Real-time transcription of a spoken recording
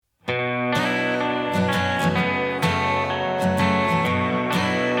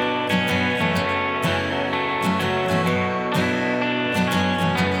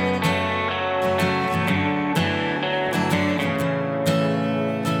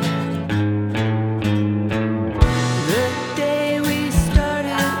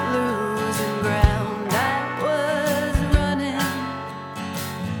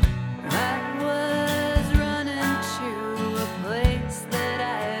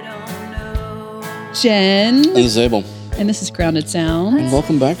Jen. This is Abel. And this is Grounded Sounds. And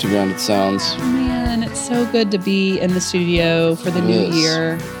welcome back to Grounded Sounds. Man, it's so good to be in the studio for the new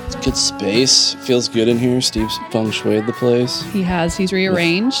year. It's good space. Feels good in here. Steve's feng shuied the place. He's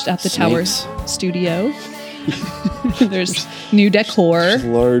rearranged at the Towers studio. There's new decor.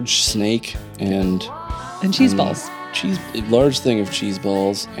 Large snake and cheese balls. Large thing of cheese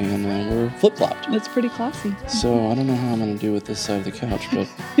balls, and we're flip-flopped. That's pretty classy. So I don't know how I'm going to do with this side of the couch, but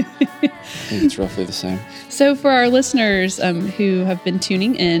I think it's roughly the same. So for our listeners who have been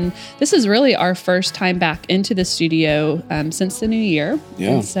tuning in, this is really our first time back into the studio since the new year. Yeah.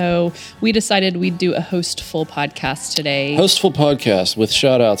 And so we decided we'd do a hostful podcast today. Hostful podcast with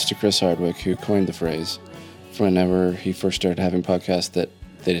shout-outs to Chris Hardwick, who coined the phrase whenever he first started having podcasts that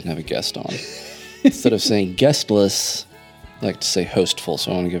they didn't have a guest on. Instead of saying guestless, I like to say hostful. So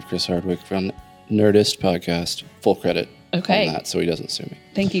I want to give Chris Hardwick from Nerdist Podcast full credit on that so he doesn't sue me.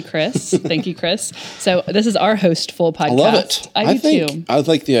 Thank you, Chris. Thank you, Chris. So this is our hostful podcast. I love it. I do too. I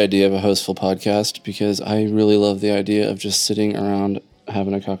like the idea of a hostful podcast because I really love the idea of just sitting around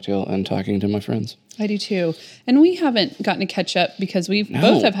having a cocktail and talking to my friends. I do too. And we haven't gotten to catch up because we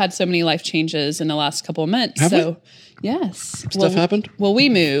both have had so many life changes in the last couple of months. Have we? Yes. Stuff happened? Well, we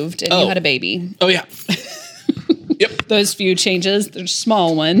moved and you had a baby. Oh, yeah. Yep. Those few changes, they're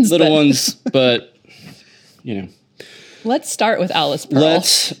small ones. Little ones, but, you know. Let's start with Alice Pearl.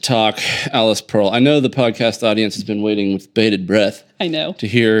 Let's talk Alice Pearl. I know the podcast audience has been waiting with bated breath. I know. To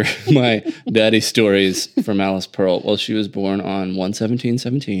hear my daddy stories from Alice Pearl. Well, she was born on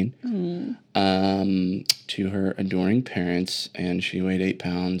 1/17/17 to her adoring parents, and she weighed 8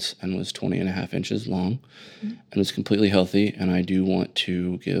 pounds and was 20 and a half inches long and was completely healthy. And I do want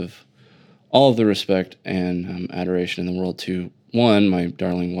to give all of the respect and adoration in the world to, one, my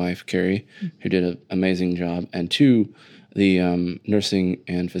darling wife, Carrie, who did an amazing job, and two, the nursing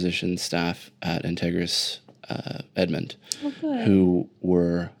and physician staff at Integris Edmond, who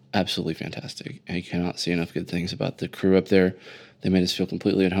were absolutely fantastic. I cannot see enough good things about the crew up there. They made us feel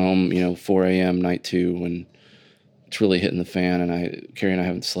completely at home, 4 a.m., night 2, when it's really hitting the fan, and Carrie and I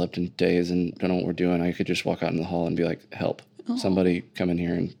haven't slept in days and don't know what we're doing. I could just walk out in the hall and be like, help, somebody come in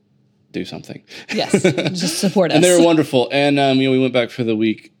here and do something. Yes, just support us. And they were wonderful. And, we went back for the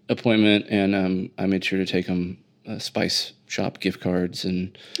week appointment, and I made sure to take them Spice Shop gift cards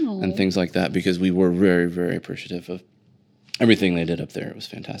and things like that because we were very, very appreciative of everything they did up there. It was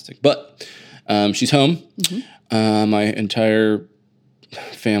fantastic. But she's home. Mm-hmm. My entire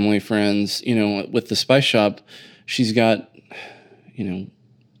family, friends, with the Spice Shop, she's got,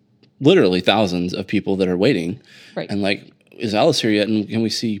 literally thousands of people that are waiting. Right. And is Alice here yet? And can we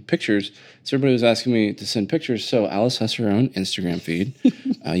see pictures? So everybody was asking me to send pictures. So Alice has her own Instagram feed.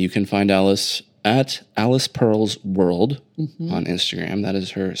 You can find Alice at Alice Pearl's World on Instagram. That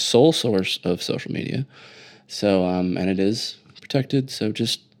is her sole source of social media. So, and it is protected. So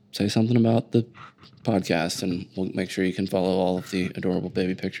just say something about the podcast and we'll make sure you can follow all of the adorable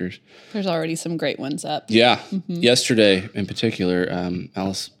baby pictures. There's already some great ones up. Yeah. Mm-hmm. Yesterday in particular,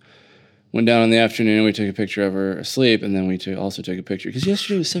 Alice went down in the afternoon, we took a picture of her asleep, and then we also took a picture, because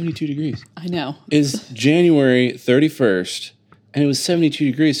yesterday was 72 degrees. I know. It's January 31st, and it was 72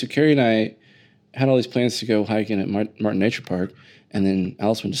 degrees, so Carrie and I had all these plans to go hiking at Martin Nature Park, and then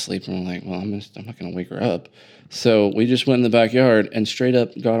Alice went to sleep, and we're like, well, I'm not going to wake her up. So we just went in the backyard and straight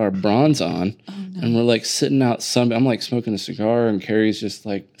up got our bronze on, and we're sitting out I'm smoking a cigar, and Carrie's just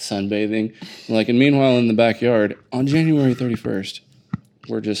sunbathing. And meanwhile in the backyard, on January 31st,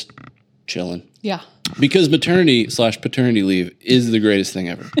 we're just chilling. Yeah. Because maternity/paternity leave is the greatest thing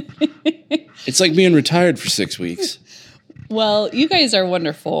ever. It's like being retired for 6 weeks. Well, you guys are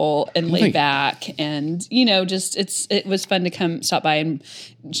wonderful and laid back, and it was fun to stop by and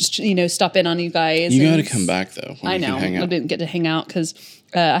just stop in on you guys. You got to come back though. I know. I didn't get to hang out because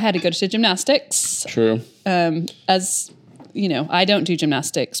I had to go to gymnastics. True. As I don't do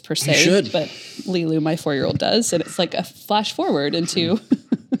gymnastics per se, but Lilu, my 4-year-old, does, and it's like a flash forward into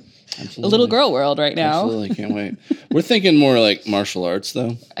a little girl world right now. Absolutely, can't wait. We're thinking more martial arts,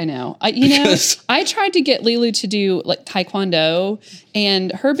 though. I know. I tried to get Lilu to do taekwondo,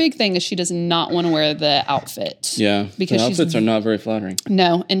 and her big thing is she does not want to wear the outfit. Yeah, because the outfits are not very flattering.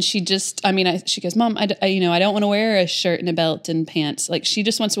 No, and she just, she goes, Mom, I don't want to wear a shirt and a belt and pants. She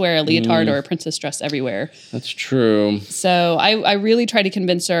just wants to wear a leotard or a princess dress everywhere. That's true. So I really tried to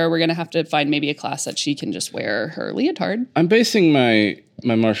convince her we're going to have to find maybe a class that she can just wear her leotard. I'm basing my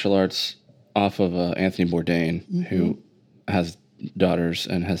martial arts off of Anthony Bourdain, who has daughters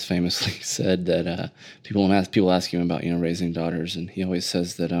and has famously said that people ask him about raising daughters, and he always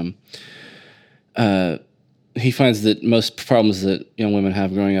says that he finds that most problems that young women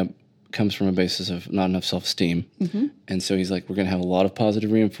have growing up comes from a basis of not enough self-esteem. And so he's like, we're going to have a lot of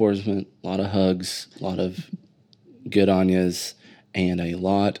positive reinforcement, a lot of hugs, a lot of good on yous, and a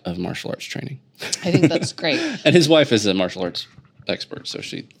lot of martial arts training. I think that's great. And his wife is a martial arts expert, so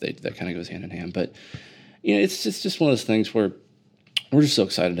that kind of goes hand in hand. But it's just one of those things where we're just so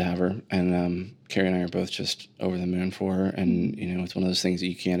excited to have her, and Carrie and I are both just over the moon for her. And it's one of those things that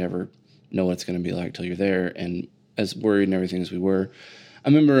you can't ever know what it's going to be like till you're there. And as worried and everything as we were, I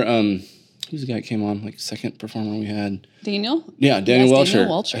remember who's the guy that came on, like second performer we had? Daniel? Yeah, Daniel Welcher. Daniel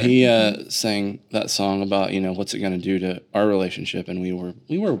Welcher. He sang that song about, what's it going to do to our relationship, and we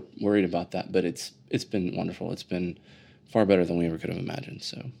were worried about that, but it's been wonderful. It's been far better than we ever could have imagined,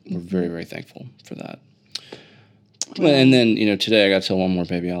 so we're very, very thankful for that. Well, and then, today I got to tell one more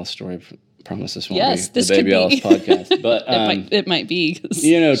Baby Alice story. I promise this won't be the Baby Alice podcast, but it might be.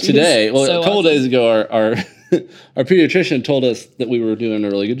 Today, a couple of days ago, our pediatrician told us that we were doing a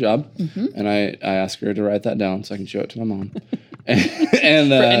really good job, and I asked her to write that down so I can show it to my mom. and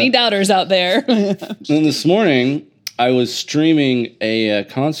for any doubters out there. And this morning, I was streaming a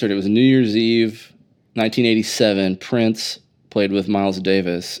concert. It was New Year's Eve, 1987. Prince played with Miles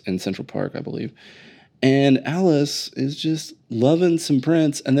Davis in Central Park, I believe. And Alice is just loving some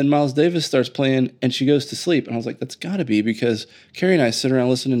Prince, and then Miles Davis starts playing, and she goes to sleep. And I was like, that's got to be because Carrie and I sit around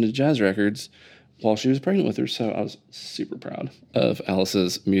listening to jazz records while she was pregnant with her. So I was super proud of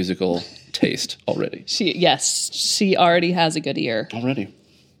Alice's musical taste already. She already has a good ear. Already.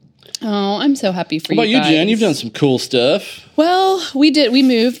 Oh, I'm so happy for you guys. What about you, Jen? You've done some cool stuff. Well, we did. We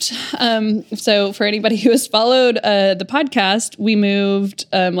moved. So for anybody who has followed the podcast, we moved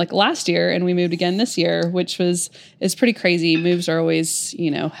like last year, and we moved again this year, which is pretty crazy. Moves are always,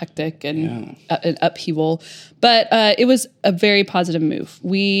 hectic and an upheaval. But it was a very positive move.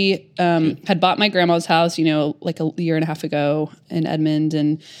 We had bought my grandma's house, like a year and a half ago in Edmond,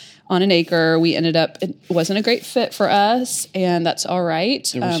 and on an acre. We ended up, it wasn't a great fit for us, and that's all right.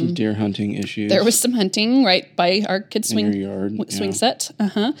 There were some deer hunting issues. There was some hunting right by our kids' swing set.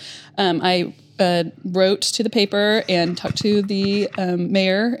 I wrote to the paper and talked to the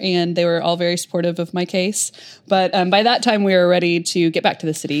mayor, and they were all very supportive of my case. But by that time, we were ready to get back to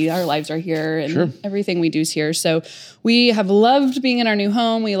the city. Our lives are here, and everything we do is here. So we have loved being in our new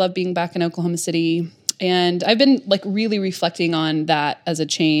home. We love being back in Oklahoma City. And I've been like really reflecting on that as a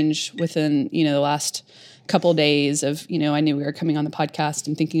change within, the last couple of days of, I knew we were coming on the podcast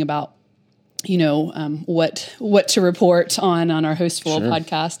and thinking about, what to report on our Hostful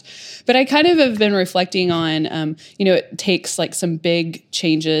podcast. But I kind of have been reflecting on, it takes like some big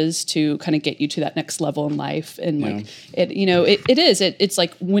changes to kind of get you to that next level in life. And like it's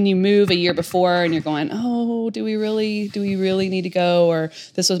like when you move a year before and you're going, oh, do we really need to go? Or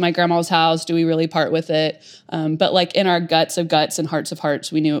this was my grandma's house. Do we really part with it? But like in our guts of guts and hearts of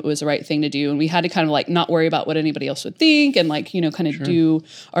hearts, we knew it was the right thing to do. And we had to kind of like not worry about what anybody else would think and like, kind of do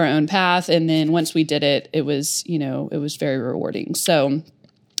our own path. And then once we did it, it was very rewarding. So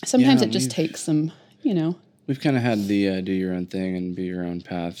sometimes it just takes some, We've kind of had the do your own thing and be your own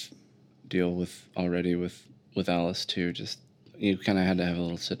path deal with Alice too. Just you kind of had to have a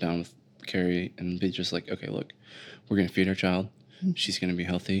little sit down with Carrie and be just like, okay, look, we're going to feed our child. Mm-hmm. She's going to be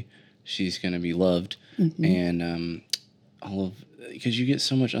healthy. She's going to be loved. Mm-hmm. And because you get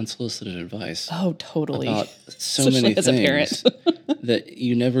so much unsolicited advice. Oh, totally. About so many things a parent. that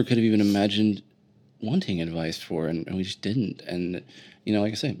you never could have even imagined wanting advice for, and we just didn't. And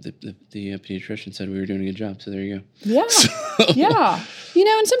like I said, the pediatrician said we were doing a good job, so there you go. Yeah, yeah.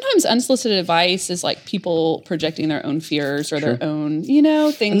 And sometimes unsolicited advice is like people projecting their own fears or their own,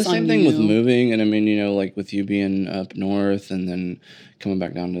 things. And the same thing with moving, and I mean, like with you being up north and then coming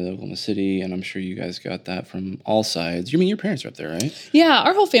back down to Oklahoma City, and I'm sure you guys got that from all sides. Your parents are up there, right? Yeah,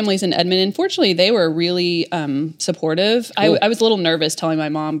 our whole family's in Edmond, and fortunately, they were really supportive. Cool. I was a little nervous telling my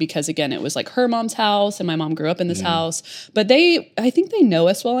mom because, again, it was like her mom's house, and my mom grew up in this house. But I think they know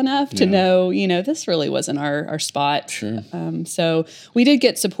us well enough to know, this really wasn't our spot. Sure. So we did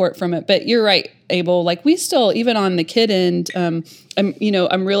get support from it. But you're right, Abel. Like we still, even on the kid end,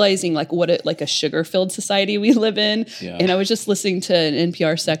 I'm realizing like what a sugar-filled society we live in. Yeah. And I was just listening to an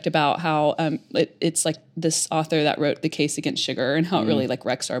NPR sect about how it's like this author that wrote The Case Against Sugar and how it really like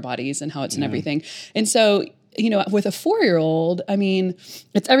wrecks our bodies and how it's in everything. And so, with a 4-year-old, I mean,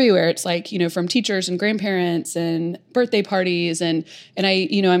 it's everywhere. It's like, from teachers and grandparents and birthday parties. And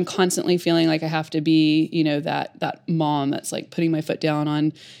I'm constantly feeling like I have to be, that mom that's like putting my foot down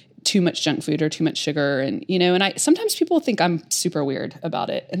on too much junk food or too much sugar. And, and sometimes people think I'm super weird about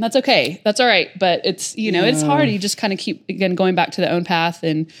it, and that's okay. That's all right. But it's, it's hard. You just kind of keep, again, going back to the own path.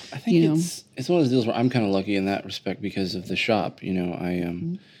 And I think it's one of those deals where I'm kind of lucky in that respect because of the shop.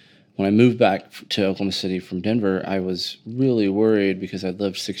 when I moved back to Oklahoma City from Denver, I was really worried because I'd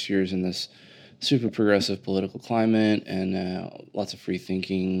lived 6 years in this super progressive political climate and lots of free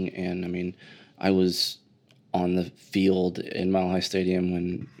thinking. And I mean, I was on the field in Mile High Stadium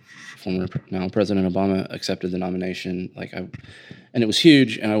when former now President Obama accepted the nomination. And it was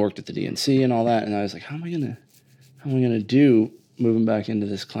huge. And I worked at the DNC and all that. And I was like, how am I gonna do moving back into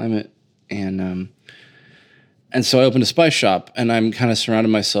this climate? And so I opened a spice shop, and I'm kind of surrounded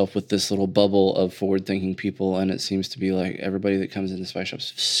myself with this little bubble of forward-thinking people, and it seems to be like everybody that comes into the spice shop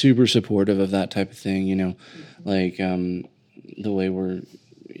is super supportive of that type of thing, the way we're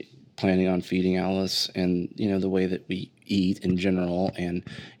planning on feeding Alice and, the way that we eat in general. And,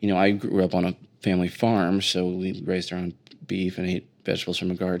 I grew up on a family farm, so we raised our own beef and ate vegetables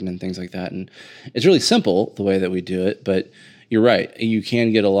from a garden and things like that. And it's really simple the way that we do it, but you're right. You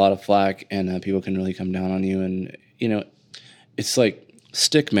can get a lot of flack, and people can really come down on you. And, it's like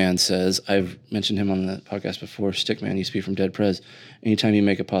Stickman says, I've mentioned him on the podcast before. Stickman used to be from Dead Prez. Anytime you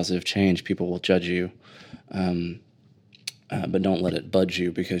make a positive change, people will judge you. But don't let it budge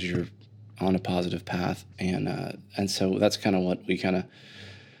you because you're on a positive path. And so that's kind of what we kind of,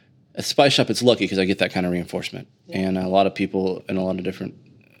 at Spice Shop, it's lucky because I get that kind of reinforcement. Yeah. And a lot of people in a lot of different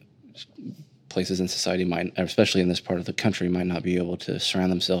places in society might, especially in this part of the country, might not be able to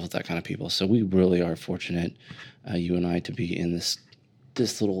surround themselves with that kind of people. So we really are fortunate, you and I, to be in this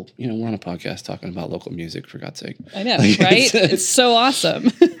little, we're on a podcast talking about local music, for God's sake. I know, right? It's so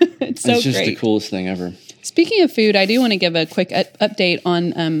awesome. It's so great. It's just the coolest thing ever. Speaking of food, I do want to give a quick update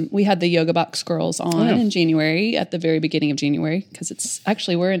on, we had the Yoga Box Girls on in January, at the very beginning of January, because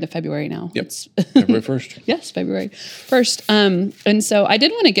we're into February now. Yep. February 1st. Yes, February 1st. And so I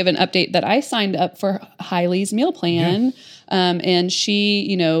did want to give an update that I signed up for Hailey's meal plan. Yeah. And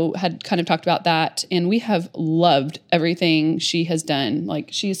she, had kind of talked about that, and we have loved everything she has done. Like,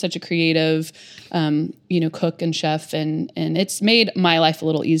 she is such a creative, cook and chef, and it's made my life a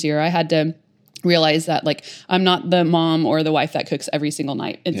little easier. I had to realize that, like, I'm not the mom or the wife that cooks every single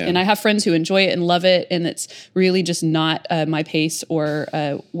night. And I have friends who enjoy it and love it, and it's really just not my pace or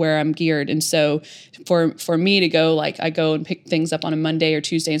where I'm geared. And so for me to go, like, I go and pick things up on a Monday or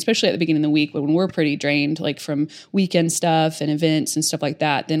Tuesday, especially at the beginning of the week when we're pretty drained, like from weekend stuff and events and stuff like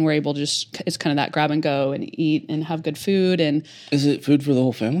that, then we're able to it's kind of that grab and go and eat and have good food. And is it food for the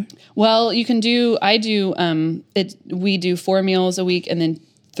whole family? Well, we do 4 meals a week and then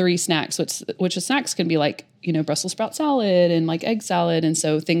 3 snacks, which the snacks can be like, Brussels sprout salad and like egg salad. And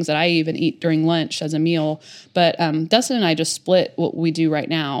so things that I even eat during lunch as a meal. But Dustin and I just split what we do right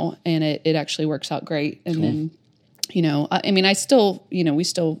now, and it actually works out great. And then, I still, we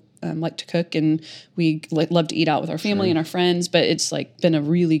still like to cook, and we love to eat out with our family and our friends, but it's like been a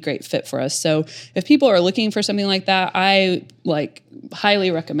really great fit for us. So if people are looking for something like that, I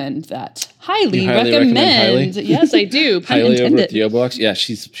highly recommend that. Highly recommend. Yes, I do. Hailey over at the Yoga Box. Yeah,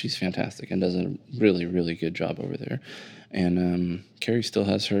 she's fantastic and does a really, really good job over there. And Carrie still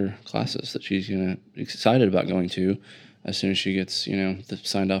has her classes that she's excited about going to as soon as she gets,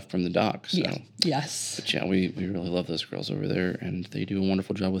 signed off from the doc. So. Yeah. Yes. But yeah, we really love those girls over there, and they do a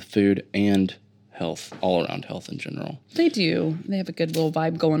wonderful job with food and health, all around health in general. They do. They have a good little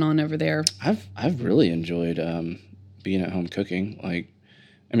vibe going on over there. I've really enjoyed being at home cooking.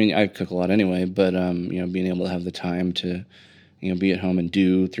 I cook a lot anyway, but being able to have the time to be at home and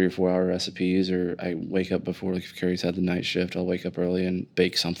do 3 or 4 hour recipes, or I wake up before, like if Carrie's had the night shift, I'll wake up early and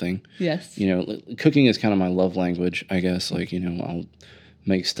bake something. Yes. Cooking is kind of my love language, I guess. I'll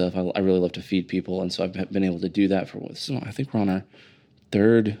make stuff. I really love to feed people. And so I've been able to do that I think we're on our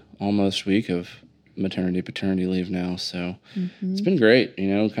 3rd almost week of paternity leave now. So It's been great,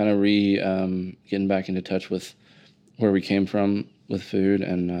 kind of getting back into touch with where we came from with food,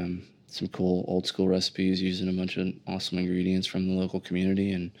 and some cool old school recipes using a bunch of awesome ingredients from the local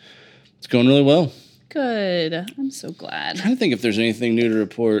community, and it's going really well. Good. I'm so glad. I'm trying to think if there's anything new to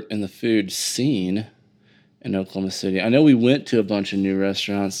report in the food scene in Oklahoma City. I know we went to a bunch of new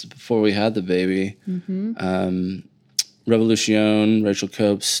restaurants before we had the baby. Revolucion, Rachel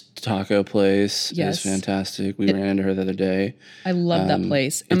Cope's taco place is fantastic. We ran into her the other day. I love that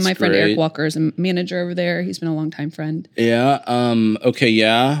place. And my friend Eric Walker is a manager over there. He's been a longtime friend. Yeah.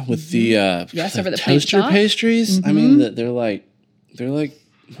 With the over the toaster pastries. I mean, they're like what do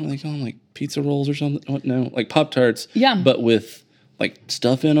they call them? Like pizza rolls or something? What? No, like Pop-Tarts. Yeah. But with like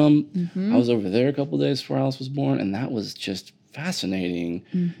stuff in them. I was over there a couple of days before Alice was born, and that was just fascinating.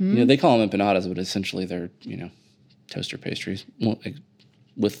 They call them empanadas, but essentially they're toaster pastries. Well,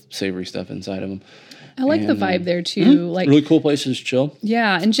 with savory stuff inside of them. I like the vibe there too. Like really cool places to chill.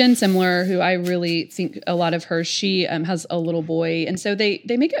 Yeah, and Jen Simler, who I really think a lot of her, she has a little boy, and so they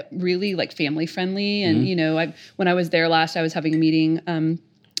make it really like family friendly. And when I was there last, I was having a meeting.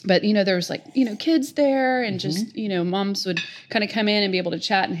 But, there was like, kids there and just, moms would kind of come in and be able to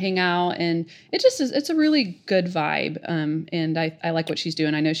chat and hang out. And it just is, it's a really good vibe. And I like what she's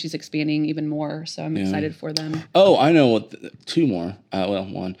doing. I know she's expanding even more. So I'm excited for them. Oh, I know two more.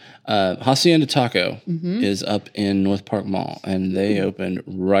 One. Hacienda Taco is up in North Park Mall. And they opened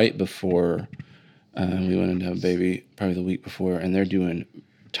right before we went in to have a baby, probably the week before. And they're doing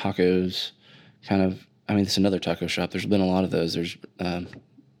tacos it's another taco shop. There's been a lot of those. There's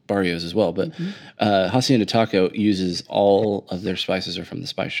Barrios as well, but Hacienda Taco uses all of their spices are from the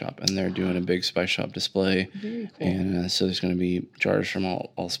spice shop, and they're doing a big spice shop display. Very cool. And so there's going to be jars from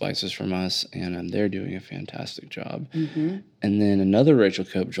all spices from us, and they're doing a fantastic job. And then another Rachel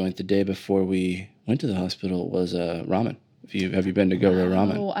Cope joint the day before we went to the hospital was ramen. Have you been to Goro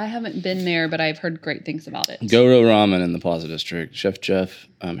Ramen? Oh, I haven't been there, but I've heard great things about it. Goro Ramen in the Plaza District. Chef Jeff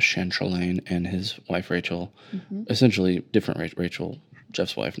Chantrelane and his wife Rachel, essentially different Rachel.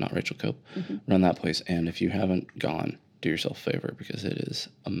 Jeff's wife, not Rachel Cope, run that place. And if you haven't gone, do yourself a favor because it is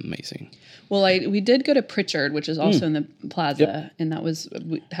amazing. Well, we did go to Pritchard, which is also in the plaza, and that was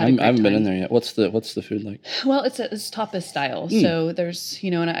I haven't been in there yet. What's the food like? Well, it's tapas style. So there's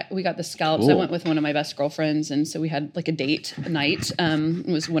and we got the scallops. Cool. I went with one of my best girlfriends, and so we had like a date night. It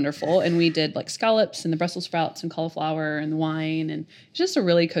was wonderful, and we did like scallops and the Brussels sprouts and cauliflower and the wine, and it's just a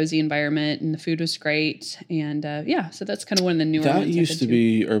really cozy environment, and the food was great. And so that's kind of one of the newer. That used to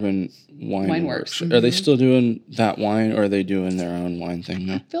be Urban Wine Works. Are they still doing that wine, or are they doing their own wine thing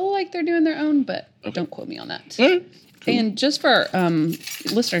now? I feel like they're doing their own, but don't quote me on that. And just for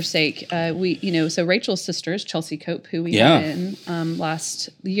listeners' sake, so Rachel's sisters, Chelsea Cope, who we had in last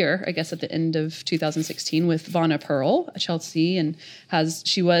year, I guess at the end of 2016 with Vonna Pearl, Chelsea, and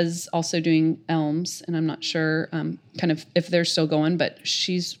she was also doing Elms, and I'm not sure kind of if they're still going, but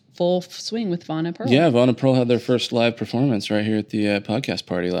she's full swing with Vonna Pearl. Yeah, Vonna Pearl had their first live performance right here at the podcast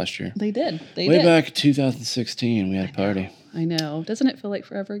party last year. They did. Way back 2016, we had a party. I know. Doesn't it feel like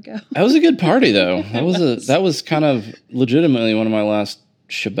forever ago? That was a good party, though. That was kind of legitimately one of my last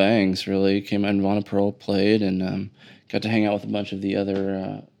shebangs. Really came in. Vonna Pearl played and got to hang out with a bunch of the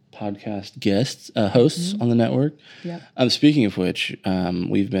other podcast guests, hosts on the network. Yeah. Speaking of which,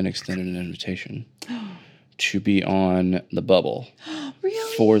 we've been extended an invitation to be on The Bubble.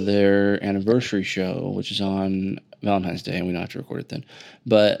 Really? For their anniversary show, which is on Valentine's Day, and we don't have to record it then.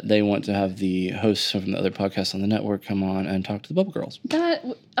 But they want to have the hosts from the other podcasts on the network come on and talk to the Bubble Girls.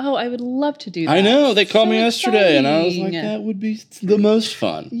 I would love to do that. I know. They called me yesterday, and I was like, that would be the most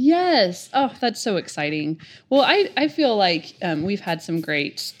fun. Yes. Oh, that's so exciting. Well, I feel like we've had some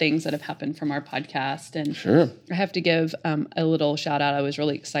great things that have happened from our podcast. And sure. I have to give a little shout out. I was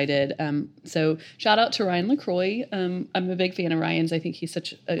really excited. So shout out to Ryan LaCroix. I'm a big fan of Ryan's. I think he's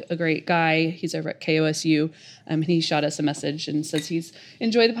such a great guy. He's over at KOSU. And he shot us a message and says he's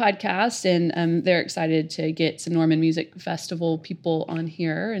enjoyed the podcast, and they're excited to get some Norman Music Festival people on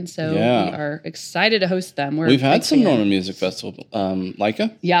here. And so we are excited to host them. We've had some Norman Music Festival.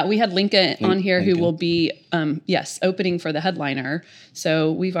 Leica? Yeah, we had Linka on here who will be, opening for the headliner.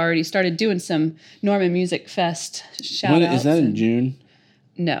 So we've already started doing some Norman Music Fest shout outs. Is that in June?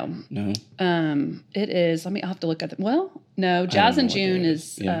 No. No. It is. I'll have to look at no, Jazz in June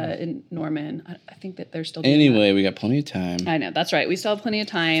is in Norman. I think that they're still doing that. We got plenty of time. I know. That's right. We still have plenty of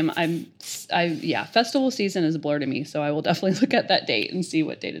time. Festival season is a blur to me, so I will definitely look at that date and see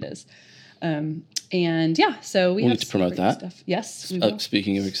what date it is. So we have to promote that. Stuff. Yes. We will.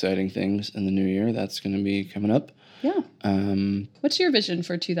 Speaking of exciting things in the new year, that's going to be coming up. Yeah. What's your vision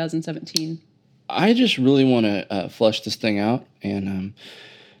for 2017? I just really want to flesh this thing out and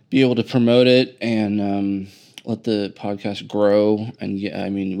be able to promote it and let the podcast grow. And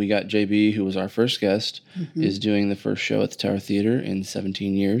we got JB, who was our first guest, is doing the first show at the Tower Theater in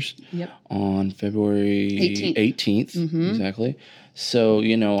 17 years on February 18th. Exactly. So,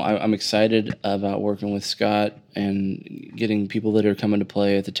 I'm excited about working with Scott and getting people that are coming to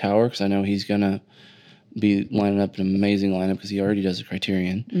play at the Tower, because I know he's going to be lining up an amazing lineup because he already does a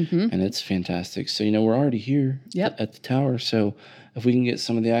Criterion, and it's fantastic. So, we're already here at the Tower. So if we can get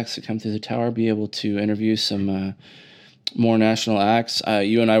some of the acts that come through the Tower, be able to interview some more national acts.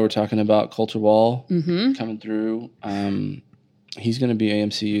 You and I were talking about Coulter Wall coming through. He's going to be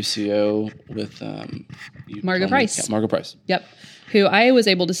AMC UCO with Margo Price. Yeah, Margo Price. Yep. Who I was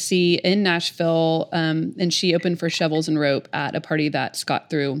able to see in Nashville, and she opened for Shovels and Rope at a party that Scott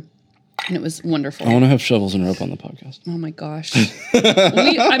threw and it was wonderful. I want to have Shovels and Rope on the podcast. Oh my gosh.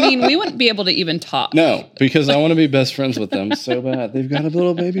 we wouldn't be able to even talk. No, because I want to be best friends with them so bad. They've got a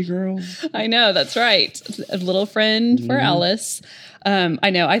little baby girl. I know, that's right. A little friend for Alice. I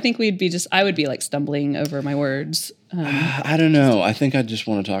know. I think I would be like stumbling over my words. I don't know. I think I just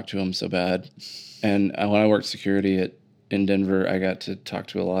want to talk to him so bad. And when I worked security in Denver, I got to talk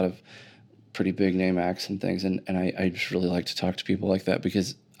to a lot of pretty big name acts and things. And I just really like to talk to people like that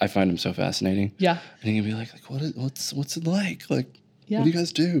because I find them so fascinating. Yeah. And you can be like what's it like? Like, yeah. What do you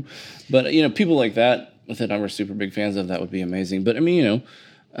guys do? But, people like that we're super big fans of, that would be amazing. But I mean,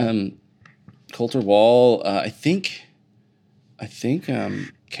 Colter Wall, I think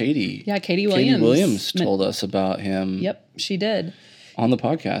Katie. Yeah, Katie Williams. Katie Williams told us about him. Yep, she did. On the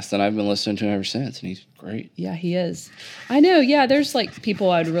podcast, and I've been listening to him ever since, and he's great. Yeah, he is. I know. Yeah, there's like people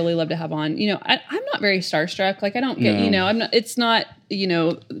I'd really love to have on. I'm not very starstruck. Like I don't get, I'm not. It's not,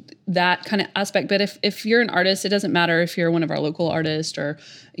 that kind of aspect. But if you're an artist, it doesn't matter if you're one of our local artists or,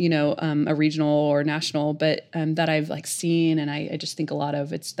 a regional or national. But that I've like seen, and I just think a lot of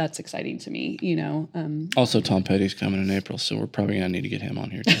that's exciting to me. Also, Tom Petty's coming in April, so we're probably gonna need to get him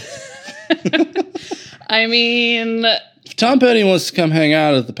on here too. I mean. If Tom Petty wants to come hang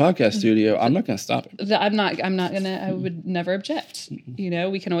out at the podcast studio, I'm not going to stop him. I'm not going to, I would never object.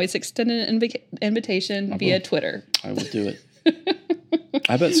 We can always extend an invitation via Twitter. I will do it.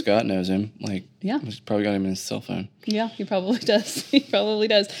 I bet Scott knows him. Like, yeah. He's probably got him in his cell phone. Yeah, he probably does. He probably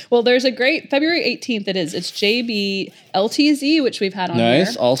does. Well, there's a great February 18th. It's JB LTZ, which we've had on here.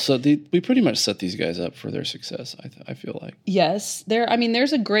 Nice. Also, we pretty much set these guys up for their success. I feel like. Yes,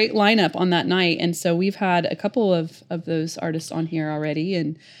 there's a great lineup on that night, and so we've had a couple of those artists on here already,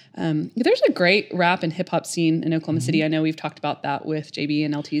 and there's a great rap and hip hop scene in Oklahoma City. I know we've talked about that with JB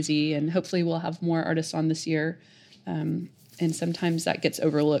and LTZ, and hopefully we'll have more artists on this year. And sometimes that gets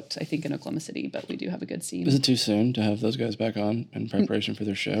overlooked, I think, in Oklahoma City, but we do have a good scene. Is it too soon to have those guys back on in preparation for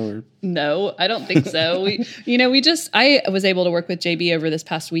their show? Or no, I don't think so. I was able to work with JB over this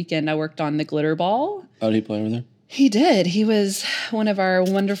past weekend. I worked on the Glitter Ball. Oh, did he play over there? He did. He was one of our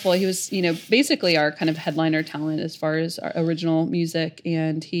wonderful, he was, basically our kind of headliner talent as far as our original music,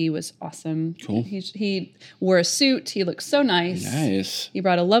 and he was awesome. Cool. He wore a suit. He looked so nice. Nice. He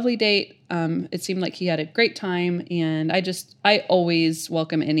brought a lovely date. It seemed like he had a great time, and I always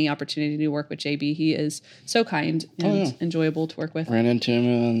welcome any opportunity to work with JB. He is so kind and enjoyable to work with. Ran into him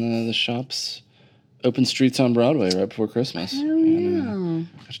in the shops. Open streets on Broadway right before Christmas. Oh, yeah.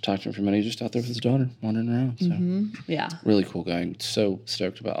 Got to talk to him for a minute. He's just out there with his daughter, wandering around. So. Yeah. Really cool guy. I'm so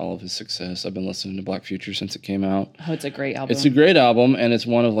stoked about all of his success. I've been listening to Black Future since it came out. Oh, it's a great album. It's a great album, and it's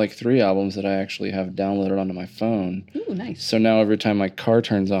one of like 3 albums that I actually have downloaded onto my phone. Ooh, nice. So now every time my car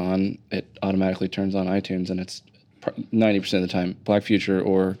turns on, it automatically turns on iTunes, and it's 90% of the time Black Future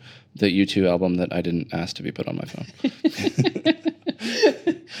or the U2 album that I didn't ask to be put on my phone.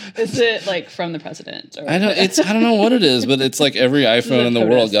 Is it like From the President? Or I don't know what it is, but it's like every iPhone in the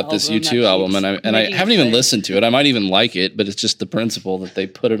world got this U2 album, and I haven't even listened to it. I might even like it, but it's just the principle that they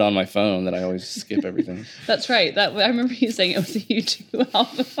put it on my phone that I always skip everything. That's right. I remember you saying it was a U2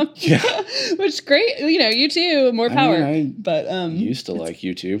 album. Yeah, which is great. U2, more power. I but used to like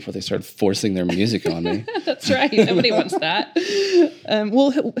U2 before they started forcing their music on me. That's right. Nobody wants that.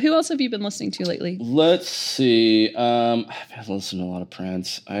 Well, who else have you been listening to lately? Let's see. I've been listening to a lot of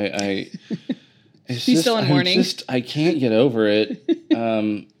Prince. He's still in mourning. I can't get over it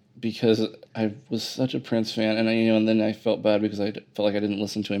because I was such a Prince fan, and and then I felt bad because I felt like I didn't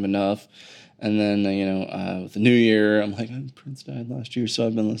listen to him enough. And then with the new year, I'm like, Prince died last year, so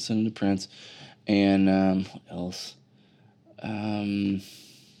I've been listening to Prince. And what else? I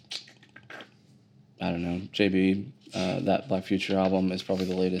don't know. JB, that Black Future album is probably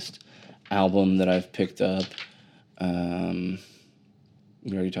the latest album that I've picked up.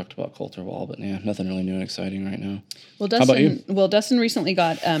 We already talked about Colter Wall, but yeah, nothing really new and exciting right now. Well, Dustin, how about you? Well, Dustin recently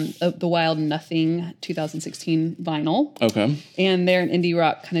got the Wild Nothing 2016 vinyl. Okay. And they're an indie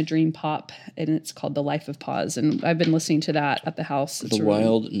rock kind of dream pop, and it's called The Life of Pause. And I've been listening to that at the house. It's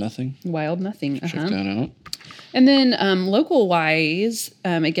Wild Nothing? Wild Nothing. Check that out. And then local-wise,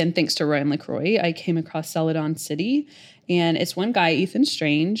 again, thanks to Ryan LaCroix, I came across Celadon City. And it's one guy, Ethan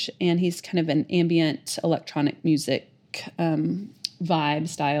Strange, and he's kind of an ambient electronic music vibe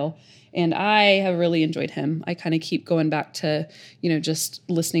style. And I have really enjoyed him. I kind of keep going back to, just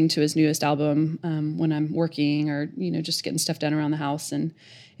listening to his newest album when I'm working or, just getting stuff done around the house. And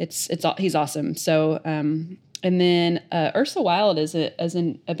he's awesome. So, and then Ursa Wild is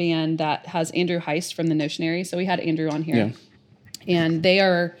a band that has Andrew Heist from The Notionary. So we had Andrew on here. Yeah. And they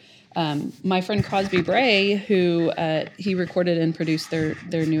are my friend Crosby Bray, who he recorded and produced their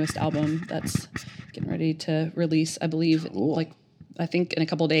newest album that's getting ready to release, I believe, I think in a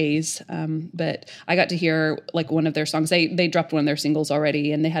couple days. But I got to hear like one of their songs. They dropped one of their singles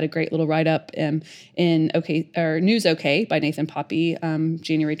already, and they had a great little write up in News OK by Nathan Poppy,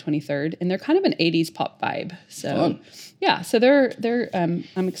 January 23rd, and they're kind of an 80s pop vibe. So Fun. yeah, so they're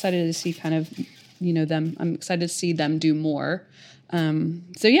I'm excited to see kind of them. I'm excited to see them do more.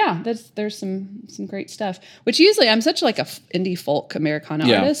 So yeah, there's some great stuff. Which usually I'm such like a indie folk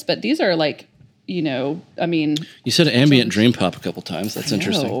Americana artist, but these are like. I mean, you said ambient dream pop a couple times. That's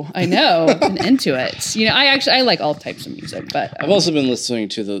interesting. I know. I'm into it. I like all types of music, but I've also been listening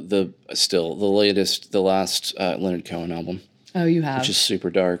to the last Leonard Cohen album. Oh, you have, which is super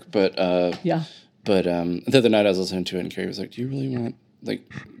dark. But yeah. But the other night I was listening to it, and Carrie was like, "Do you really want like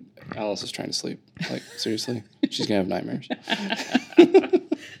Alice is trying to sleep? Like seriously, she's gonna have nightmares."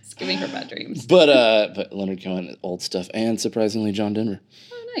 It's giving her bad dreams. But Leonard Cohen, old stuff, and surprisingly John Denver.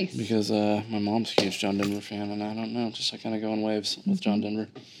 Nice. Because my mom's a huge John Denver fan, and I don't know, just I kind of go in waves with John Denver.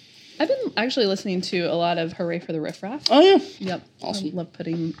 I've been actually listening to a lot of Hooray for the Riff Raff. Oh, yeah. Yep. Awesome. I love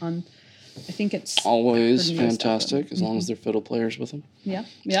putting on, I think it's... Always fantastic, as long as they're fiddle players with them. Yeah.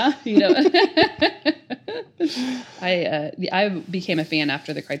 Yeah. I became a fan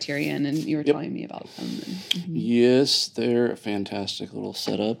after the Criterion, and you were telling me about them. Yes, they're a fantastic little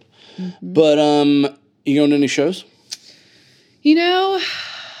setup. But you going to any shows?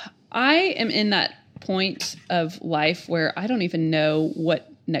 I am in that point of life where I don't even know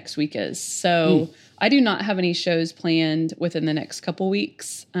what next week is. So I do not have any shows planned within the next couple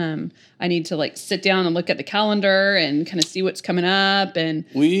weeks. I need to like sit down and look at the calendar and kind of see what's coming up. And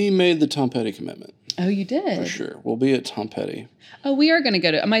we made the Tom Petty commitment. Oh, you did? For sure. We'll be at Tom Petty. Oh, we are going to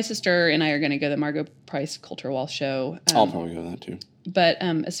go to, my sister and I are going to go to the Margot Price Culture Wall show. I'll probably go to that too. But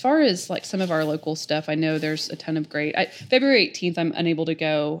as far as like some of our local stuff, I know there's a ton of great. February 18th, I'm unable to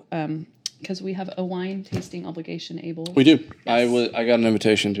go because we have a wine tasting obligation. We do. Yes. I got an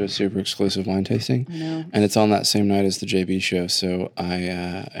invitation to a super exclusive wine tasting. I know. And it's on that same night as the JB show, so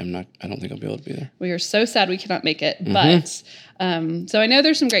I don't think I'll be able to be there. We are so sad we cannot make it, but so I know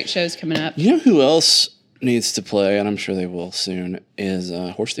there's some great shows coming up. You know who else needs to play, and I'm sure they will soon, is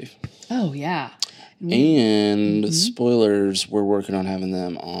Horse Thief. Oh yeah. And spoilers, we're working on having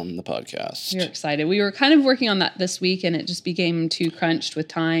them on the podcast. We're excited. We were kind of working on that this week, and it just became too crunched with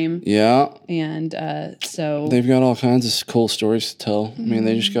time. Yeah. And so... They've got all kinds of cool stories to tell. I mean,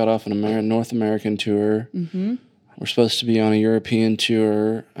 they just got off an North American tour. We're supposed to be on a European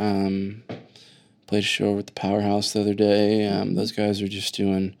tour. Played a show over at the Powerhouse the other day. Those guys are just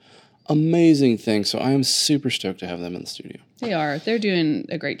doing amazing things. So I am super stoked to have them in the studio. They are. They're doing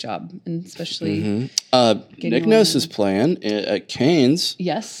a great job, and especially Nick Nose is playing at Cain's.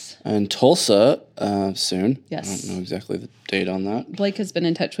 Yes. In Tulsa soon. Yes. I don't know exactly the date on that. Blake has been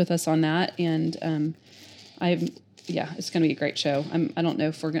in touch with us on that, and it's going to be a great show. I don't know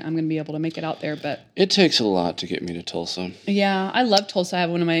if I'm going to be able to make it out there, but it takes a lot to get me to Tulsa. Yeah, I love Tulsa. I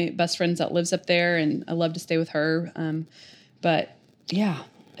have one of my best friends that lives up there, and I love to stay with her. But yeah.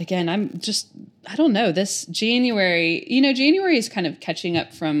 Again, I don't know, this January, January is kind of catching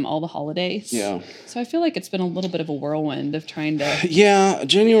up from all the holidays. Yeah. So I feel like it's been a little bit of a whirlwind of trying to... Yeah,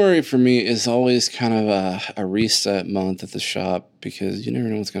 January for me is always kind of a reset month at the shop because you never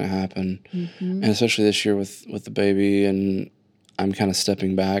know what's going to happen. And especially this year with the baby, and I'm kind of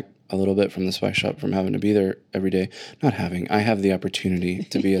stepping back a little bit from the spice shop from having to be there every day. I have the opportunity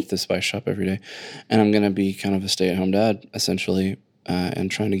to be at the spice shop every day. And I'm going to be kind of a stay-at-home dad, essentially.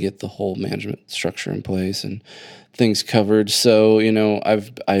 And trying to get the whole management structure in place and things covered. So,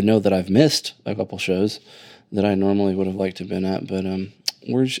 I know that I've missed a couple shows that I normally would have liked to have been at, but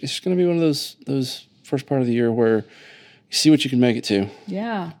it's just going to be one of those first part of the year where you see what you can make it to.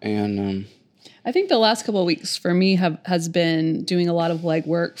 Yeah. And I think the last couple of weeks for me has been doing a lot of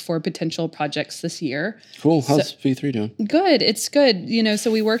legwork for potential projects this year. Cool. How's V3 doing? Good. It's good.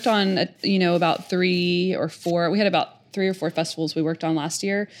 So we worked on, about 3 or 4. We had about 3 or 4 festivals we worked on last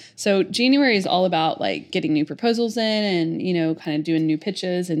year. So January is all about like getting new proposals in and, kind of doing new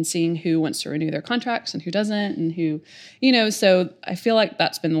pitches and seeing who wants to renew their contracts and who doesn't and who, so I feel like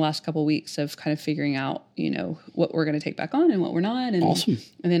that's been the last couple of weeks of kind of figuring out, what we're going to take back on and what we're not. And, awesome.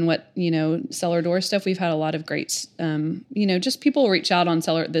 And then what, cellar door stuff. We've had a lot of great, just people reach out on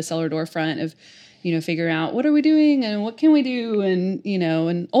the cellar door front of, figuring out what are we doing and what can we do? And,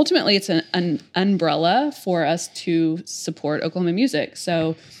 and ultimately it's an umbrella for us to support Oklahoma music.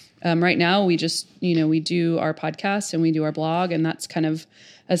 So right now we just, we do our podcast and we do our blog, and that's kind of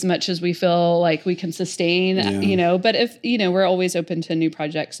as much as we feel like we can sustain, but if, we're always open to new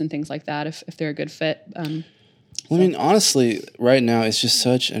projects and things like that if they're a good fit. I mean, honestly, right now it's just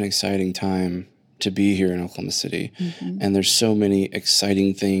such an exciting time to be here in Oklahoma City. Mm-hmm. And there's so many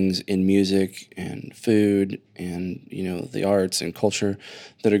exciting things in music and food and, the arts and culture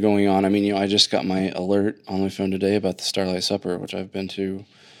that are going on. I mean, I just got my alert on my phone today about the Starlight Supper, which I've been to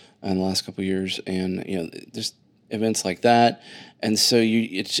in the last couple of years. And, there's events like that. And so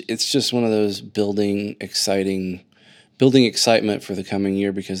it's just one of those building excitement for the coming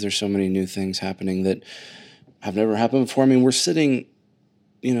year, because there's so many new things happening that have never happened before. I mean, we're sitting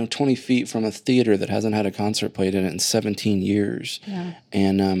 20 feet from a theater that hasn't had a concert played in it in 17 years. Yeah.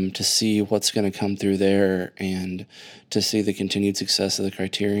 And to see what's going to come through there, and to see the continued success of the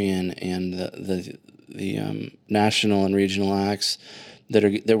Criterion and the national and regional acts that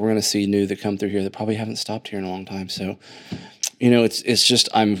we're going to see new that come through here that probably haven't stopped here in a long time. So, it's just,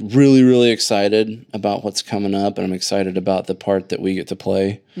 I'm really, really excited about what's coming up, and I'm excited about the part that we get to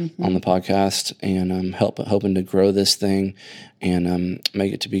play on the podcast, and I'm hoping to grow this thing and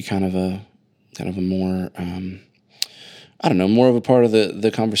make it to be kind of a more, more of a part of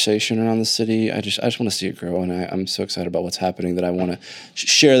the conversation around the city. I just want to see it grow, and I'm so excited about what's happening that I want to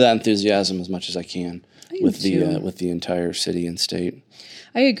share that enthusiasm as much as I can with the entire city and state.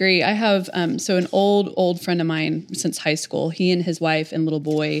 I agree. I have so an old friend of mine since high school. He and his wife and little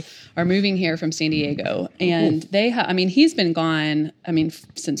boy are moving here from San Diego, and he's been gone.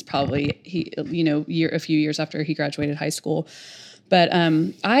 Since probably a few years after he graduated high school. But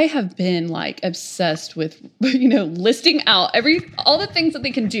I have been like obsessed with listing out all the things that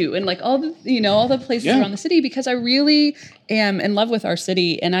they can do, and like all the places around the city, because I really am in love with our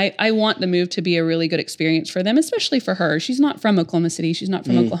city, and I want the move to be a really good experience for them, especially for her. She's not from Oklahoma City. She's not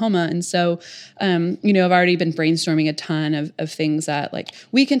from Oklahoma. And so, I've already been brainstorming a ton of things that like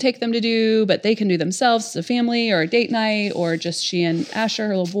we can take them to do, but they can do themselves as a family, or a date night, or just she and Asher,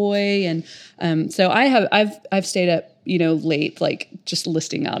 her little boy. And so I've stayed up late, like just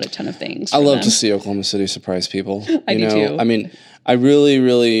listing out a ton of things. I love to see Oklahoma City surprise people. I do too. I mean, I really,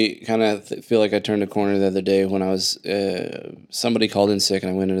 really kind of feel like I turned a corner the other day when I was, somebody called in sick,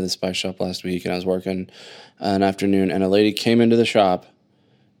 and I went into the spice shop last week, and I was working an afternoon, and a lady came into the shop,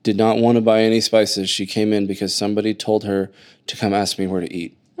 did not want to buy any spices. She came in because somebody told her to come ask me where to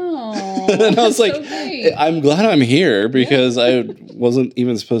eat. And I was like, so I'm glad I'm here, because I wasn't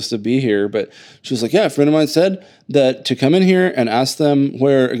even supposed to be here. But she was like, yeah, a friend of mine said that to come in here and ask them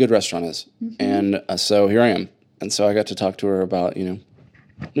where a good restaurant is. Mm-hmm. And so here I am. And so I got to talk to her about,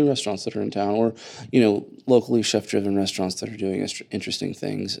 new restaurants that are in town, or, locally chef-driven restaurants that are doing interesting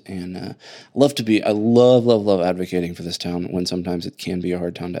things. And I love advocating for this town, when sometimes it can be a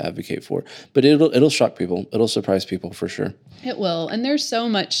hard town to advocate for. But it'll shock people. It'll surprise people for sure. It will. And there's so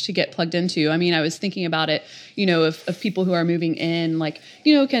much to get plugged into. I mean, I was thinking about it, of people who are moving in, like,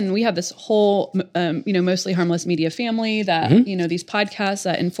 we have this whole, mostly harmless media family that, these podcasts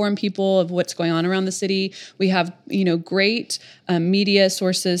that inform people of what's going on around the city. We have, great media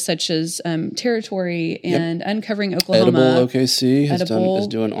sources such as Territory and Uncovering Oklahoma. Edible OKC is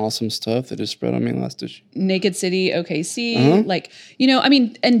doing awesome stuff. They just spread on me last issue. Naked City OKC.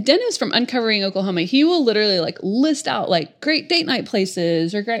 And Dennis from Uncovering Oklahoma, he will literally like list out like great date night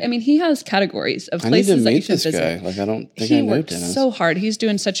places, or great. I mean, he has categories of places that you should visit. Guy. Like, I don't think I know Dennis. He works so hard. He's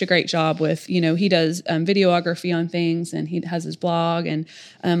doing such a great job with, he does videography on things, and he has his blog. And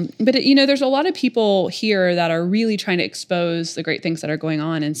but there's a lot of people here that are really trying to expose the great things that are going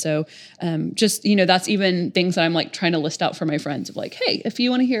on. And so that's even things that I'm like trying to list out for my friends of like, hey, if you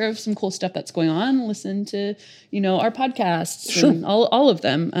want to hear of some cool stuff that's going on, listen to, our podcasts and all of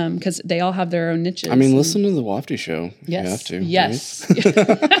them, because they all have their own niches. I mean, listen to the Wafty Show. Yes. You have to. Yes.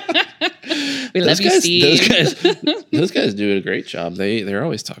 Right? We love you, Steve. Those guys do a great job. They're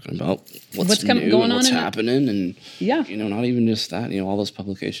always talking about what's new going and what's happening, and not even just that. All those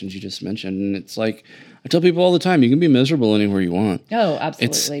publications you just mentioned, and it's like I tell people all the time, you can be miserable anywhere you want. Oh,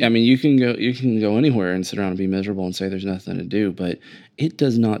 absolutely. You can go anywhere and sit around and be miserable and say there's nothing to do, but it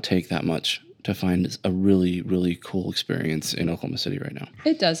does not take that much to find a really, really cool experience in Oklahoma City right now.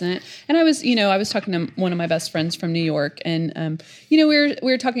 It doesn't. And I was talking to one of my best friends from New York, and we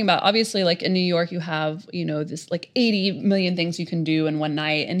were talking about, obviously, like in New York you have, this like 80 million things you can do in one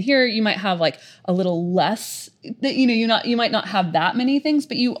night. And here you might have like a little less, that you might not have that many things,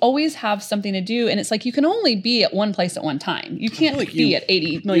 but you always have something to do. And it's like you can only be at one place at one time. You can't be at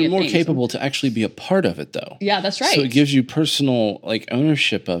 80 million You're more things. capable to actually be a part of it, though. Yeah, that's right. So it gives you personal like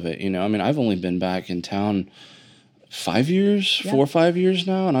ownership of it. I mean, I've only been back in town 4 or 5 years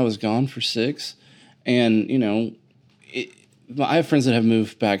now, and I was gone for 6. And, you know, I have friends that have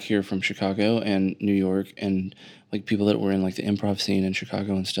moved back here from Chicago and New York, and like people that were in like the improv scene in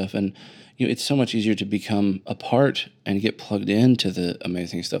Chicago and stuff. And, you know, it's so much easier to become a part and get plugged into the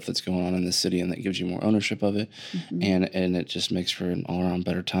amazing stuff that's going on in the city, and that gives you more ownership of it. And it just makes for an all around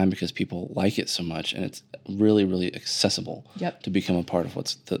better time because people like it so much, and it's really, really accessible to become a part of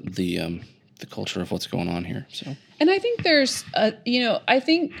what's the culture of what's going on here. So. And I think there's, I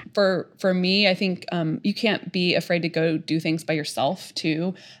think for me, I think you can't be afraid to go do things by yourself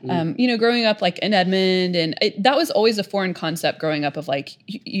too. Growing up like in Edmond, and that was always a foreign concept growing up of like,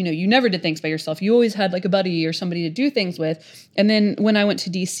 you never did things by yourself. You always had like a buddy or somebody to do things with. And then when I went to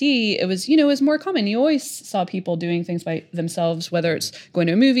DC, it was more common. You always saw people doing things by themselves, whether it's going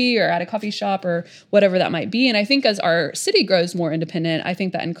to a movie or at a coffee shop or whatever that might be. And I think as our city grows more independent, I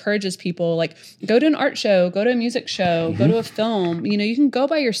think that encourages people like go to an art show, go to a music show, go to a film. You can go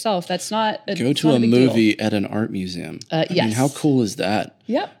by yourself. That's not go to a movie at an art museum. Yes. I mean, how cool is that?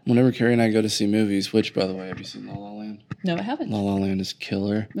 Yep. Whenever Carrie and I go to see movies, which by the way, have you seen La La Land? No, I haven't. La La Land is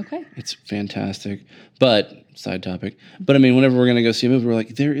killer. Okay. It's fantastic. But side topic. But I mean, whenever we're going to go see a movie, we're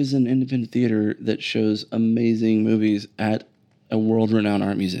like, there is an independent theater that shows amazing movies at a world-renowned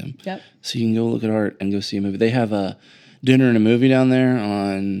art museum. Yep. So you can go look at art and go see a movie. They have a dinner and a movie down there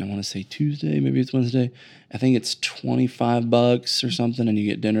on, I want to say Tuesday, maybe it's Wednesday. I think it's $25 or something, and you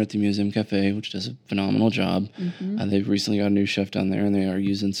get dinner at the Museum Cafe, which does a phenomenal job. They've recently got a new chef down there, and they are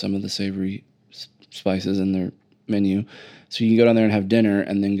using some of the savory spices in their menu. So you can go down there and have dinner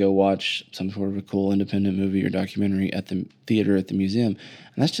and then go watch some sort of a cool independent movie or documentary at the theater at the museum.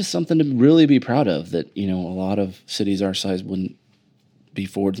 And that's just something to really be proud of, that, a lot of cities our size wouldn't be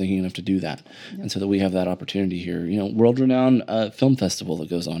forward thinking enough to do that. And so that we have that opportunity here, world renowned film festival that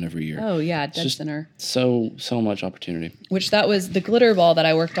goes on every year. Oh yeah. Dead Center. So much opportunity. Which that was the glitter ball that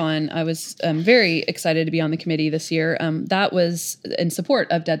I worked on. I was very excited to be on the committee this year. That was in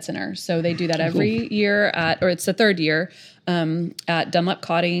support of Dead Center. So they do that every year it's the third year. At Dunlap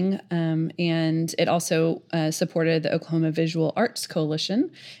Cotting, and it also supported the Oklahoma Visual Arts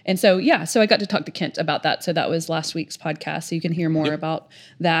Coalition. And so I got to talk to Kent about that. So that was last week's podcast, so you can hear more about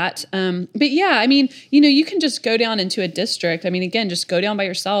that. But yeah, I mean, you can just go down into a district. I mean, again, just go down by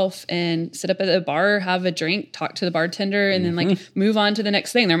yourself and sit up at a bar, have a drink, talk to the bartender, and then like move on to the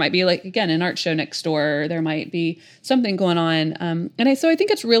next thing. There might be like, again, an art show next door. There might be something going on. So I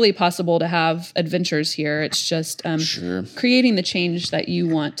think it's really possible to have adventures here. It's just creating the change that you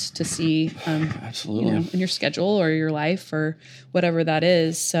want to see absolutely in your schedule or your life or whatever that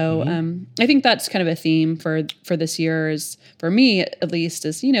is. So I think that's kind of a theme for this year, is for me at least,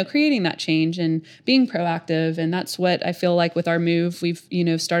 is creating that change and being proactive. And that's what I feel like with our move, we've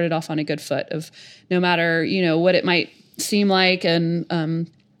started off on a good foot of, no matter what it might seem like, and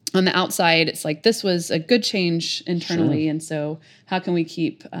on the outside, it's like, this was a good change internally. And so how can we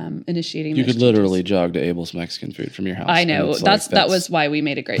keep initiating You those could literally jog to Abel's Mexican food from your house. I know. That was why we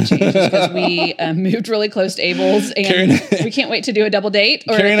made a great change, because we moved really close to Abel's, and we can't wait to do a double date.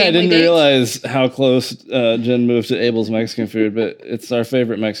 Or Carrie and I didn't date. realize how close Jen moved to Abel's Mexican food, but it's our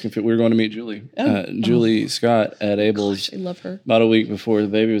favorite Mexican food. We were going to meet Julie. Julie Scott at Abel's. Gosh, I love her. About a week before the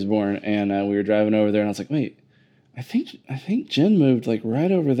baby was born, and we were driving over there, and I was like, wait, I think Jen moved like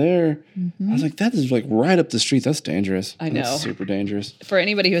right over there. I was like, that is like right up the street. That's dangerous. I know. That's super dangerous. For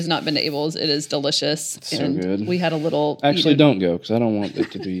anybody who has not been to Abel's, it is delicious. It's so good. We had a little. Actually, don't go, because I don't want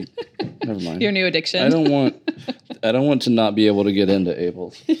it to be. Never mind. Your new addiction. I don't want to not be able to get into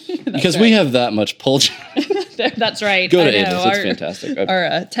Abel's, because we have that much pull. That's right. Go to Abel's. It's fantastic.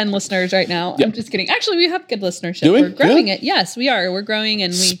 Our 10 listeners right now. Yep. I'm just kidding. Actually, we have good listenership. Do we? We're growing it. Yes, we are. We're growing,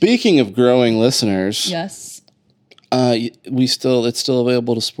 and Speaking of growing listeners. Yes. It's still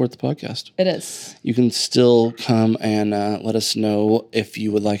available to support the podcast. It is. You can still come and let us know if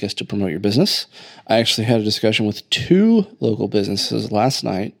you would like us to promote your business. I actually had a discussion with 2 local businesses last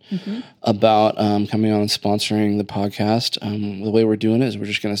night about coming on and sponsoring the podcast. The way we're doing it is we're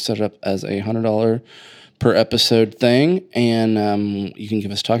just going to set it up as a $100 per episode thing, and you can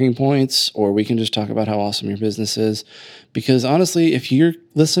give us talking points, or we can just talk about how awesome your business is. Because honestly, if you're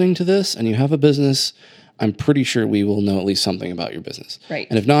listening to this and you have a business, I'm pretty sure we will know at least something about your business. Right.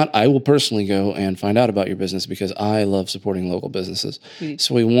 And if not, I will personally go and find out about your business, because I love supporting local businesses.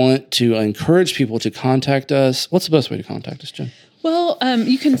 So we want to encourage people to contact us. What's the best way to contact us, Jen? Well,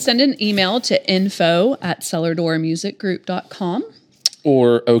 you can send an email to info@cellardoormusicgroup.com.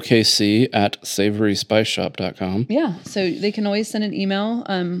 Or okc@savoryspiceshop.com. Yeah, so they can always send an email.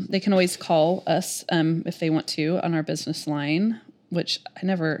 They can always call us if they want to on our business line. which I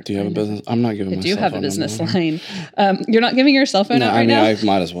never. Do you have a business? I'm not giving. I do have a business line. You're not giving your cell phone out right now? I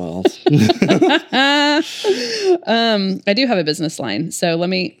might as well. I do have a business line. So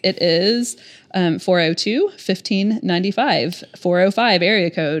it is 402-1595, 405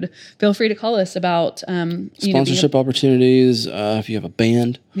 area code. Feel free to call us about sponsorship opportunities. If you have a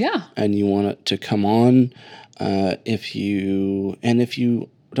band, and you want it to come on, if you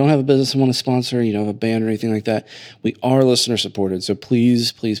don't have a business and want to sponsor, you don't have a band or anything like that, we are listener supported. So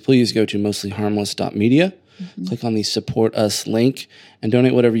please, please, please go to mostlyharmless.media. Click on the support us link and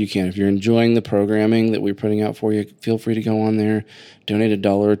donate whatever you can. If you're enjoying the programming that we're putting out for you, feel free to go on there, donate $1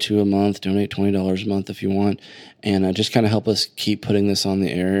 or $2 a month, donate $20 a month if you want, and just kind of help us keep putting this on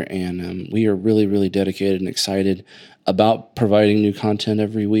the air. And we are really, really dedicated and excited about providing new content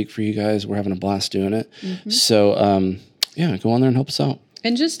every week for you guys. We're having a blast doing it. So, go on there and help us out.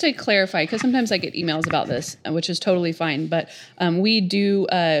 And just to clarify, because sometimes I get emails about this, which is totally fine, but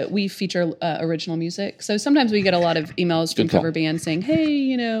we feature original music. So sometimes we get a lot of emails from cover bands saying, "Hey,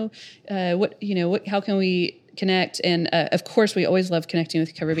 how can we connect?" And of course, we always love connecting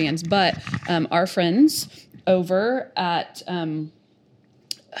with cover bands. But our friends over at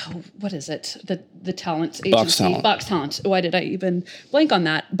what is it? The talent agency, Box Talent. Why did I even blank on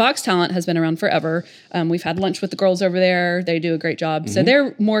that? Box Talent has been around forever. We've had lunch with the girls over there. They do a great job. So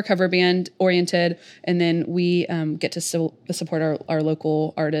they're more cover band oriented, and then we get to support our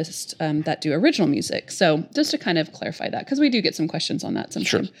local artists that do original music. So just to kind of clarify that, because we do get some questions on that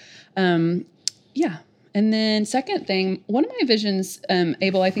sometimes. Sure. And then second thing, one of my visions,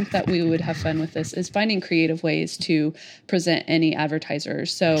 Abel, I think that we would have fun with this, is finding creative ways to present any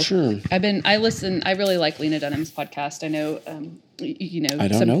advertisers. So I really like Lena Dunham's podcast. I know, I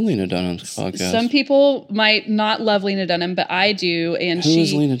don't know Lena Dunham's podcast. Some people might not love Lena Dunham, but I do. And Who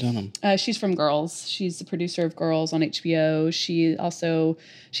is Lena Dunham? She's from Girls. She's the producer of Girls on HBO. She's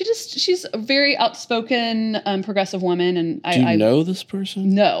a very outspoken, progressive woman. And Do you know this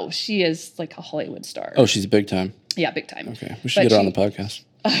person? No, she is like a Hollywood star. Oh, she's big time. Yeah, big time. Okay, we should get her on the podcast.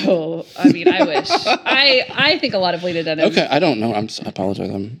 Oh, I mean, I wish. I think a lot of Lena Dunham. Okay, I don't know. I apologize.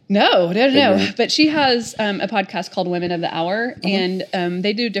 No. But she has a podcast called Women of the Hour, and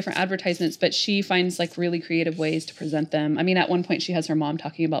they do different advertisements, but she finds like really creative ways to present them. I mean, at one point she has her mom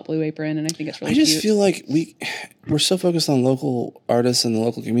talking about Blue Apron, and I think it's really cute. I just feel like we're so focused on local artists and the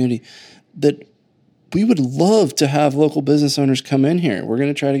local community that we would love to have local business owners come in here. We're going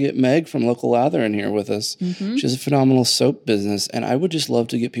to try to get Meg from Local Lather in here with us. She has a phenomenal soap business, and I would just love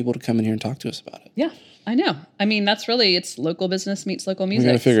to get people to come in here and talk to us about it. Yeah, I know. I mean, it's local business meets local music.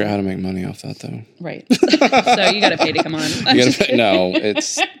 We got to figure out how to make money off that, though. Right. So you got to pay to come on.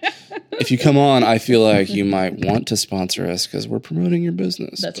 If you come on, I feel like you might want to sponsor us because we're promoting your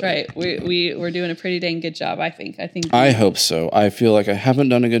business. That's right. We're doing a pretty dang good job, I think. I hope so. I feel like I haven't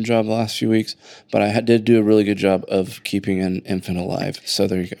done a good job the last few weeks, but I did do a really good job of keeping an infant alive. So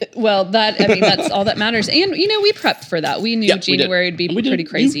there you go. Well, that's all that matters. And, we prepped for that. We knew January would be pretty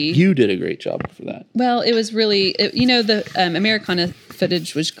crazy. You did a great job for that. Well, it was really, the Americana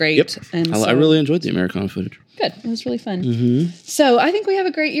footage was great. Yep. And I really enjoyed the Americana footage. Good. It was really fun. So I think we have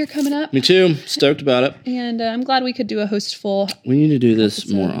a great year coming up. Me too. Stoked about it. And I'm glad we could do a hostful. We need to do this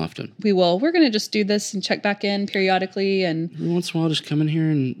more often. We will. We're going to just do this and check back in periodically. And every once in a while, just come in here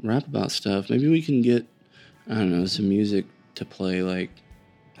and rap about stuff. Maybe we can get, some music to play, like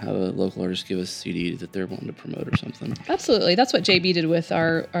have a local artist give us a CD that they're wanting to promote or something. Absolutely. That's what JB did with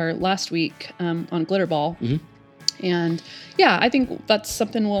our last week on Glitterball. And I think that's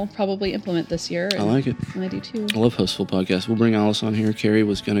something we'll probably implement this year. I like it. I do too. I love hostful podcasts. We'll bring Alice on here. Carrie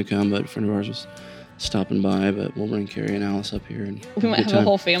was going to come, but a friend of ours was stopping by. But we'll bring Carrie and Alice up here. And we might have a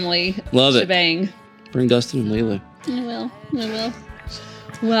whole family shebang. Bring Dustin and Leila. I will.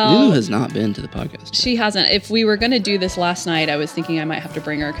 Well, Lulu has not been to the podcast. She hasn't. If we were going to do this last night, I was thinking I might have to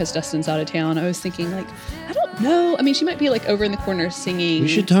bring her because Dustin's out of town. I was thinking, I don't know. I mean, she might be over in the corner singing. We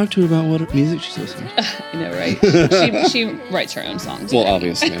should talk to her about what music she's listening to. I know, right? She writes her own songs. Well,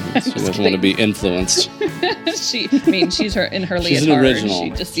 obviously. She doesn't want to be influenced. She's in her leotard. She's an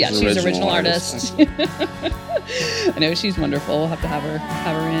original. She's an original artist. I know, she's wonderful. We'll have to have her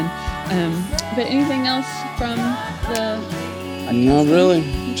in. But anything else from the... Not really.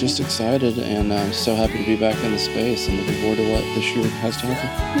 Just excited, and I'm so happy to be back in the space and looking forward to what this year has to offer.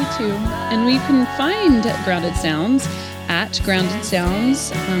 Me too. And we can find Grounded Sounds at Grounded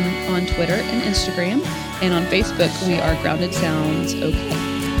Sounds on Twitter and Instagram. And on Facebook, we are Grounded Sounds OK.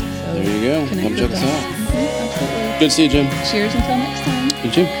 So there you go. Come check us out. Absolutely. Good to see you, Jim. Cheers until next time.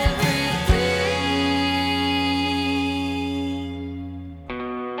 You too.